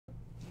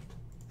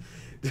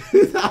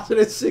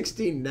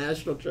2016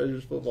 National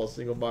Treasures Football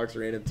Single Box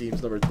Random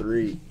Teams number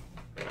 3.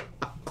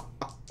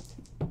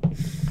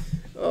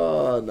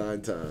 Oh,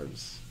 9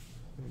 times.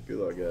 Good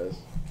luck, guys.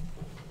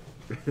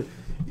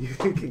 You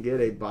can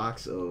get a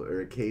box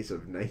or a case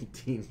of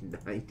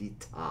 1990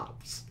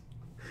 Topps.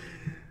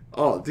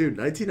 Oh, dude,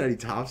 1990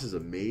 Topps is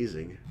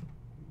amazing.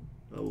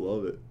 I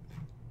love it.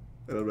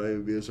 And I'm not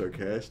even being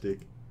sarcastic.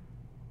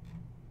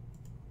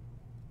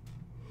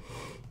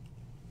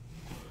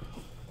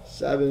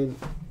 7,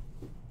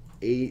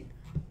 8,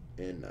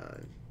 and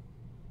 9.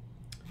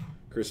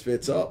 Chris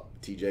Fitz up.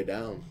 TJ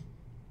down.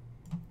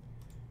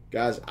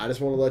 Guys, I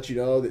just want to let you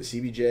know that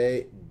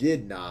CBJ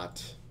did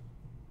not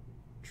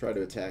try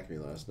to attack me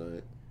last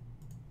night.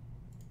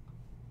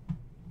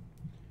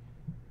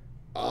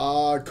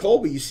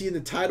 Colby, you see in the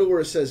title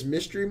where it says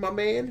mystery, my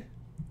man?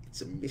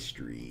 It's a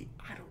mystery.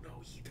 I don't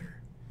know either.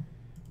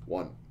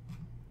 1,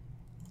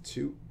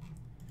 2.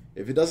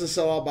 If it doesn't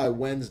sell out by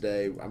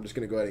Wednesday, I'm just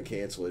going to go ahead and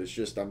cancel it. It's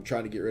just I'm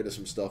trying to get rid of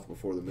some stuff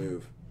before the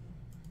move.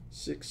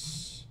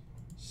 6,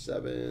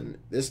 7.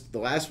 The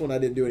last one I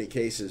didn't do any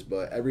cases,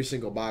 but every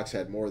single box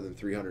had more than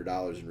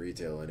 $300 in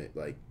retail in it.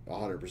 Like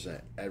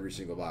 100%. Every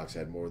single box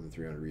had more than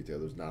 $300 retail.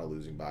 There was not a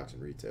losing box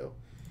in retail.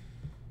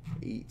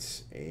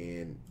 8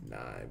 and 9.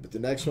 But the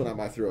next one I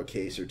might throw a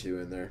case or two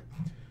in there.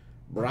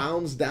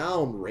 Browns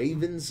down,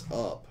 Ravens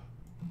up.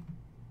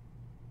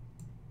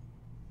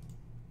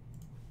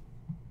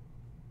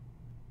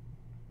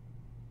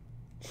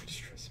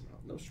 Stress him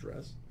out. No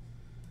stress.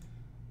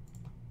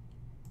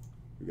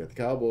 We got the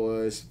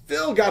Cowboys.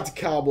 Phil got the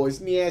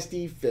Cowboys.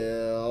 Nasty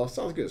Phil.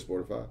 Sounds good,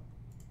 Sportify.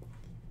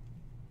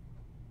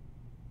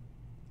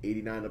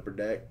 89 upper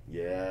deck.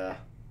 Yeah.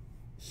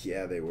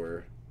 Yeah, they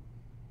were.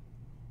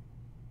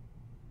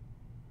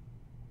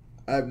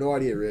 I have no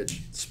idea,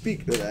 Rich.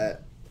 Speak to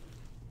that.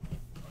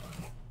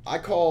 I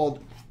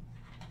called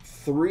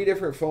 3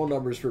 different phone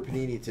numbers for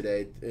Panini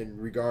today in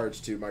regards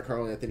to my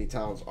Karl-Anthony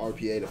Towns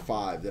RPA to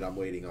 5 that I'm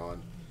waiting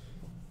on.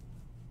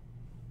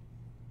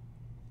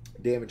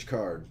 Damage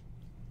card.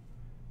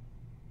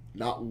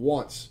 Not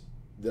once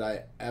did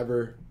I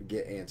ever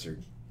get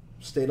answered.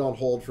 Stayed on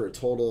hold for a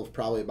total of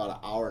probably about an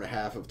hour and a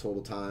half of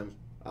total time.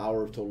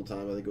 Hour of total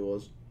time, I think it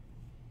was.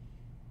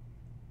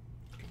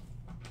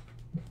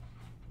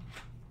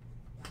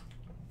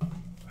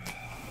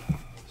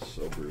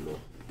 So brutal.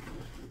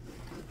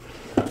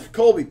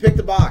 Colby, pick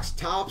the box.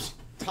 Top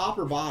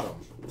or bottom?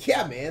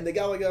 Yeah, man. They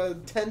got like a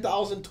 $10,000,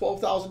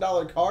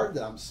 $12,000 card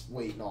that I'm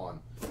waiting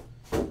on.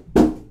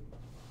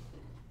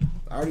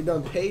 I already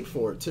done paid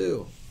for it,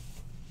 too.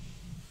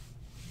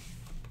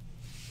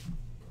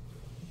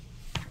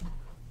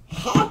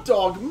 Hot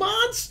Dog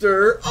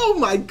Monster? Oh,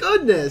 my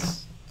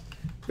goodness.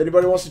 If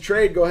anybody wants to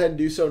trade, go ahead and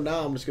do so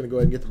now. I'm just going to go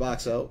ahead and get the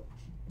box out.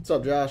 What's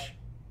up, Josh?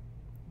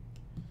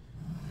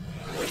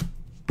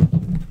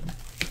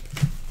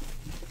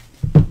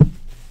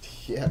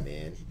 Yeah,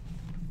 man.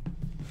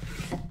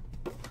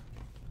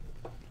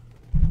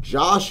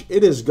 Josh,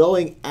 it is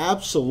going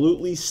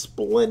absolutely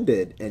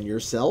splendid. And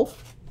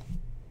yourself?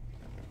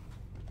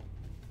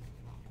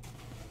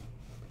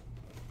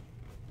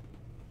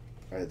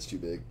 All right, it's too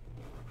big.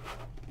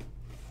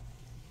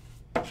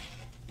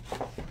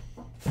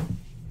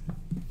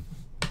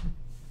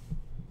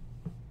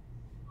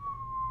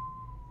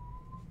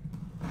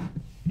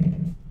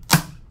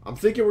 I'm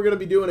thinking we're going to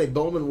be doing a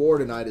Bowman War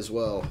tonight as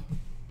well.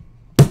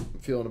 I'm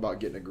feeling about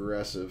getting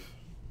aggressive.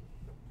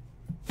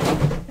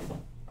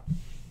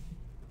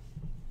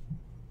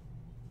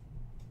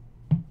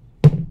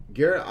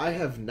 Garrett, I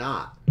have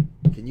not.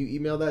 Can you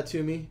email that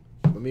to me?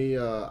 Let me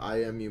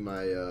IM you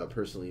my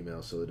personal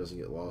email so it doesn't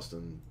get lost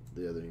in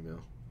the other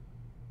email.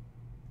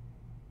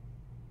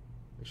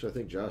 Actually, I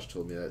think Josh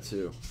told me that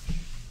too.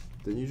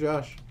 Didn't you,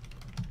 Josh?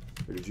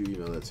 Or did you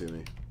email that to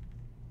me?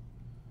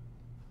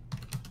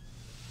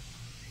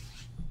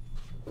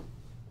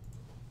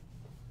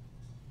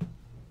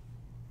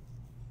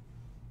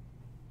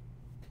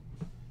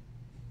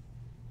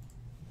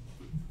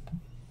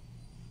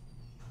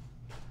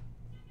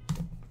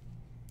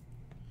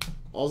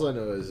 All I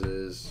know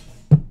is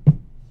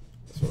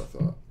that's what I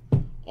thought.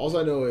 All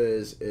I know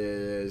is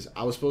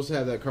I was supposed to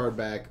have that card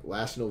back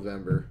last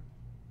November.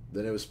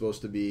 Then it was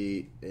supposed to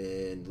be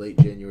in late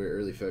January,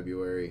 early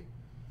February.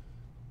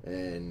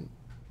 And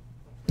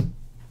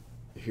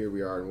here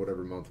we are in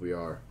whatever month we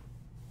are.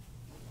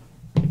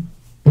 And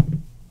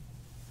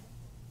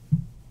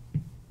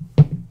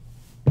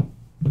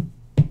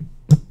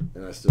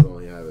I still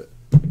don't have it.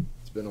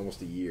 It's been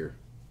almost a year.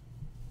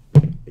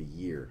 A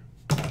year.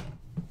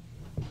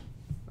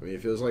 I mean,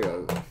 if it was like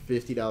a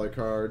 $50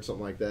 card,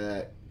 something like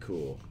that,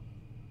 cool.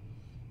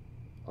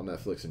 On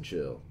Netflix and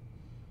chill.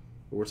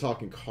 But we're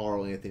talking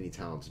Karl-Anthony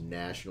Towns,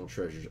 National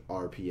Treasures,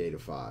 RPA to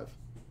 5.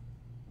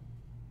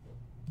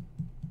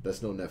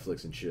 That's no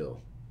Netflix and chill.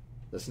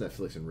 That's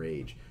Netflix and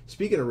rage.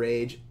 Speaking of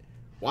rage,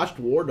 watched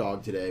War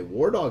Dog today.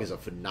 War Dog is a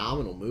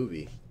phenomenal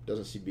movie.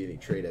 Doesn't seem to be any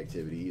trade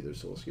activity either,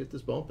 so let's get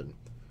this bumping.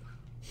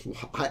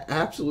 I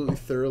absolutely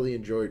thoroughly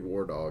enjoyed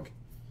War Dog.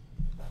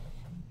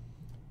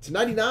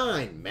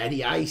 /99,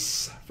 Matty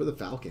Ice for the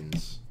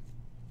Falcons.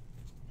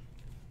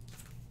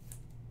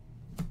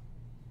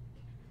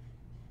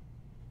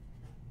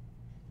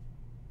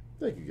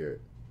 Thank you,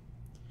 Garrett.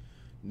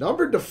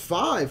 Numbered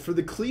 /5 for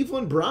the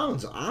Cleveland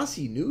Browns,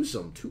 Ozzie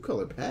Newsome,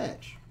 2-color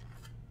patch.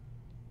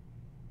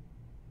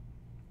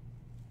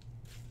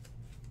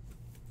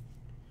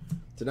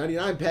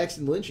 /99,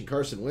 Paxton Lynch and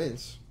Carson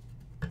Wentz.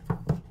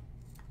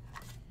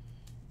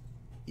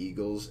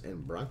 Eagles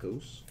and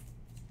Broncos.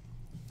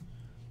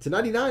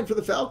 /99 for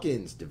the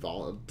Falcons,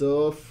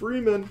 Devonta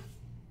Freeman.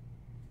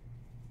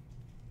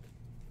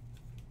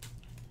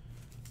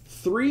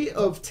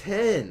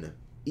 3/10,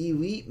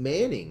 Elite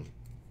Manning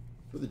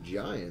for the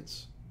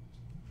Giants.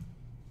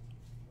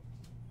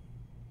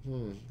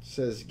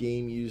 Says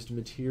game used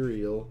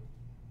material.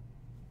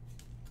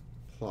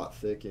 Plot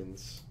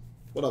thickens.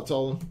 What up,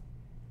 Tolan?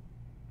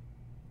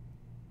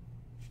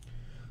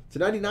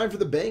 /99 for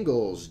the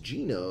Bengals,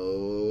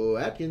 Geno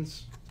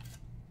Atkins.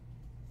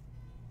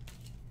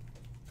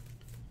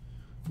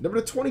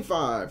 Number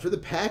 /25 for the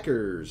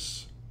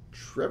Packers,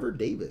 Trevor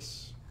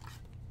Davis.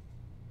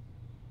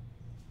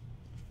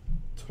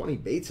 20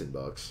 Bates and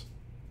Bucks.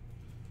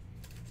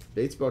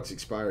 Bates Bucks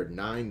expired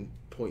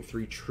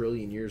 9.3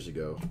 trillion years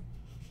ago.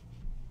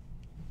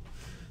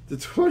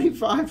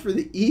 /25 for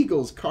the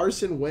Eagles,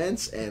 Carson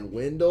Wentz and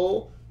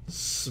Wendell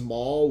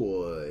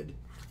Smallwood.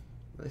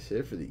 Nice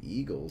hit for the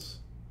Eagles.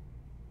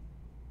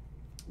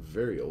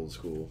 Very old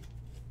school.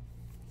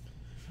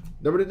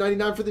 Number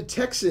 /99 for the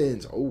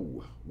Texans.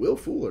 Oh, Will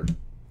Fuller.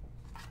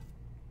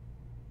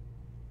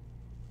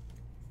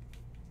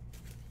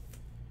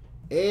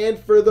 And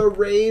for the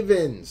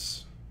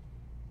Ravens,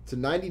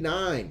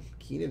 /99,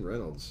 Keenan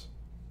Reynolds.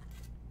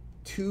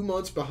 2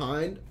 months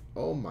behind.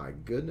 Oh my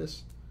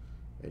goodness.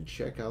 And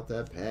check out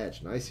that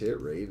patch. Nice hit,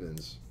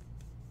 Ravens.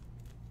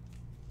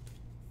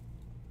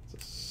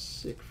 It's a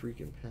sick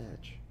freaking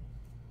patch.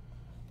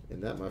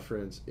 And that, my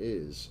friends,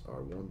 is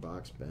our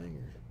 1-box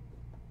banger.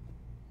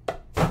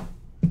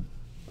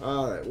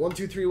 All right, 1,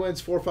 2, 3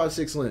 Wentz, 4, 5,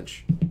 6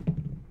 Lynch.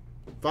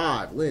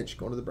 5 Lynch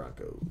going to the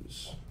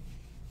Broncos.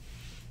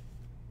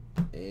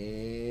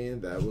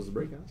 And that was the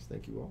break, guys.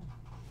 Thank you all.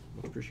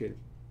 Much appreciated.